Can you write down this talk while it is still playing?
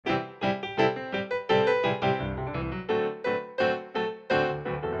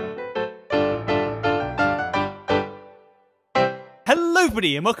Hello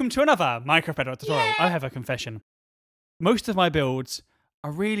everybody and welcome to another Minecraft Bedrock tutorial. I have a confession. Most of my builds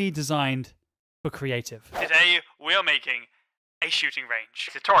are really designed for creative. Today we are making a shooting range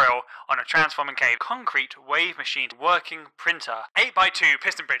tutorial on a transforming cave concrete wave machine working printer 8x2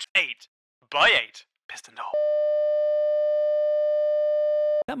 piston bridge 8x8 piston door.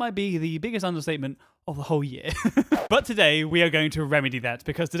 That might be the biggest understatement of the whole year. But today we are going to remedy that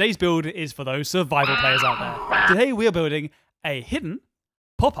because today's build is for those survival players out there. Today we are building a hidden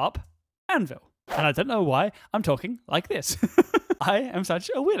pop-up anvil. And I don't know why I'm talking like this. I am such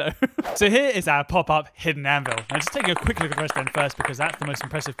a weirdo. So here is our pop-up hidden anvil. Now just taking a quick look at the restaurant first because that's the most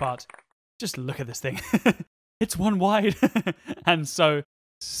impressive part. Just look at this thing. It's one wide and so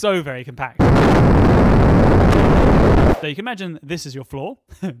very compact. So you can imagine this is your floor,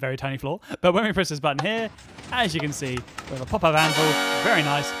 very tiny floor. But when we press this button here, as you can see, we have a pop-up anvil, very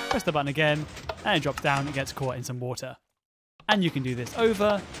nice. Press the button again, and it drops down, it gets caught in some water. And you can do this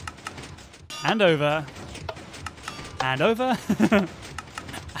over, and over, and over,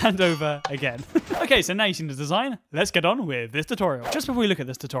 and over again. Okay, so now you've seen the design, let's get on with this tutorial. Just before we look at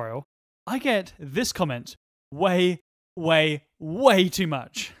this tutorial, I get this comment way too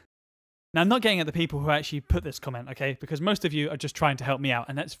much. Now, I'm not getting at the people who actually put this comment, okay? Because most of you are just trying to help me out,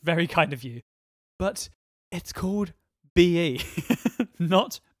 and that's very kind of you. But it's called BE,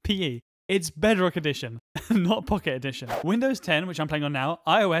 not PE. It's Bedrock Edition, not Pocket Edition. Windows 10, which I'm playing on now,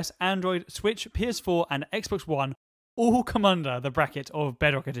 iOS, Android, Switch, PS4, and Xbox One all come under the bracket of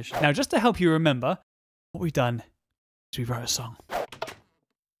Bedrock Edition. Now, just to help you remember, what we've done is we wrote a song.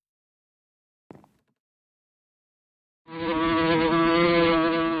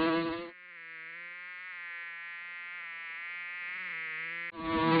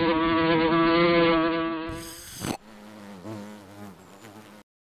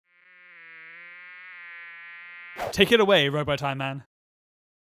 Take it away, Robotime Man.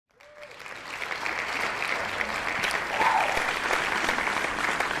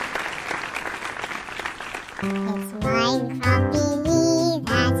 It's Minecraft BE,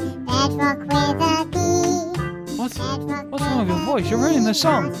 that's Bedrock with a B. What's wrong with your voice? You're ruining the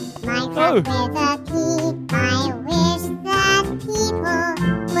song. Minecraft with a P. I wish that people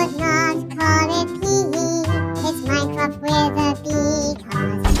would not call it PE. It's Minecraft with a B,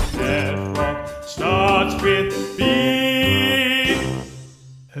 'cause Bedrock starts with B.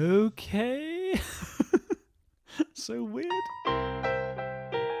 Okay. So weird.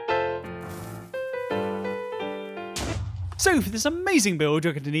 So for this amazing build,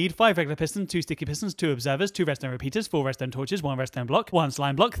 you're going to need 5 regular pistons, 2 sticky pistons, 2 observers, 2 redstone repeaters, 4 redstone torches, 1 redstone block, 1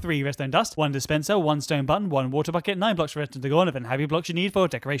 slime block, 3 redstone dust, 1 dispenser, 1 stone button, 1 water bucket, 9 blocks for redstone to go on, and then heavy blocks you need for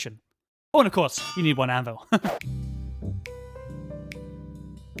decoration. Oh, and of course, you need 1 anvil.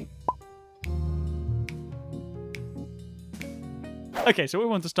 Okay, so what we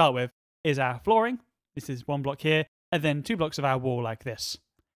want to start with is our flooring. This is 1 block here, and then 2 blocks of our wall like this.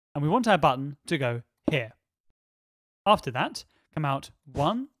 And we want our button to go here. After that, come out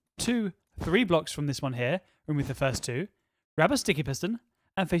 1, 2, 3 blocks from this one here, remove the first 2, grab a sticky piston,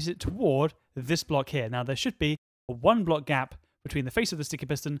 and face it toward this block here. Now there should be a 1 block gap between the face of the sticky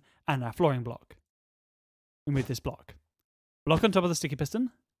piston and our flooring block. Remove this block. Block on top of the sticky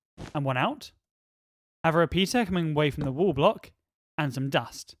piston, and 1 out. Have a repeater coming away from the wall block, and some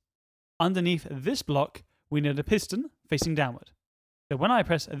dust. Underneath this block, we need a piston facing downward. So when I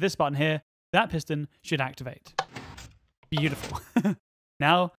press this button here, that piston should activate. Beautiful.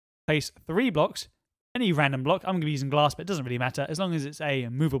 Now, place 3 blocks, any random block. I'm going to be using glass, but it doesn't really matter as long as it's a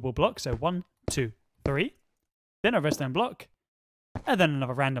movable block. So 1, 2, 3. Then a redstone block, and then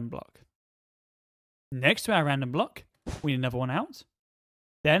another random block. Next to our random block, we need another 1 out.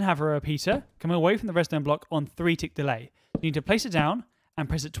 Then have a repeater coming away from the redstone block on 3 tick delay. You need to place it down and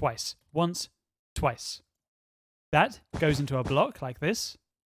press it twice. Once, twice. That goes into a block like this.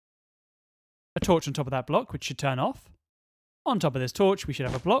 A torch on top of that block, which should turn off. On top of this torch, we should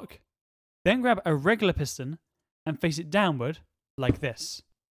have a block. Then grab a regular piston and face it downward like this.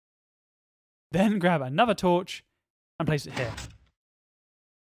 Then grab another torch and place it here.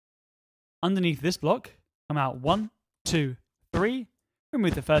 Underneath this block, come out 1, 2, 3.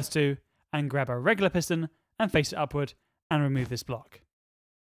 Remove the first 2 and grab a regular piston and face it upward and remove this block.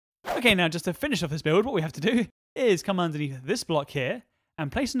 Okay, now just to finish off this build, what we have to do is come underneath this block here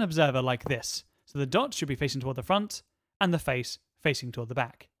and place an observer like this. So the dot should be facing toward the front and the face facing toward the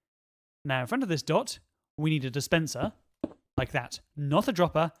back. Now in front of this dot, we need a dispenser like that. Not a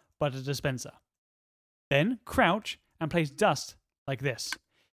dropper, but a dispenser. Then crouch and place dust like this.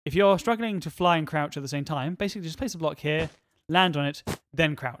 If you're struggling to fly and crouch at the same time, basically just place a block here, land on it,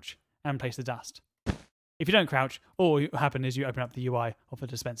 then crouch and place the dust. If you don't crouch, all what will happen is you open up the UI of the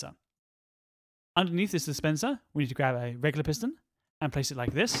dispenser. Underneath this dispenser, we need to grab a regular piston and place it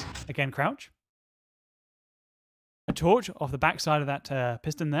like this. Again, crouch. A torch off the back side of that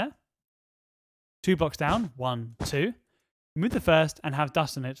piston there. 2 blocks down, 1, 2. Remove the first and have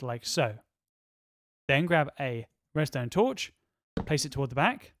dust on it like so. Then grab a redstone torch, place it toward the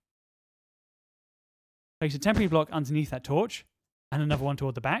back. Place a temporary block underneath that torch and another one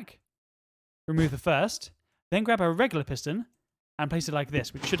toward the back. Remove the first, then grab a regular piston and place it like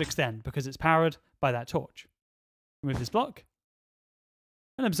this, which should extend because it's powered by that torch. Remove this block.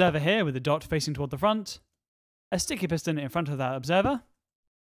 An observer here with a dot facing toward the front. A sticky piston in front of that observer.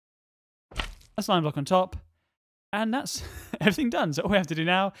 A slime block on top. And that's everything done. So all we have to do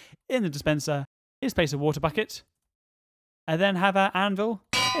now in the dispenser is place a water bucket and then have our anvil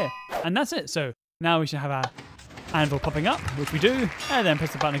here. And that's it. So now we should have our anvil popping up, which we do, and then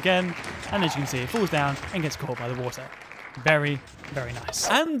press the button again. And as you can see, it falls down and gets caught by the water. Very, very nice.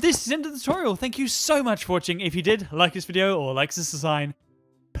 And this is the end of the tutorial. Thank you so much for watching. If you did like this video or like this design,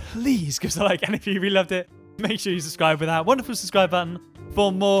 please give us a like. And if you really loved it, make sure you subscribe with that wonderful subscribe button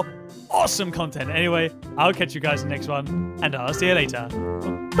for more awesome content. Anyway, I'll catch you guys in the next one, and I'll see you later.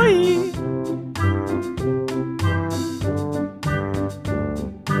 Bye!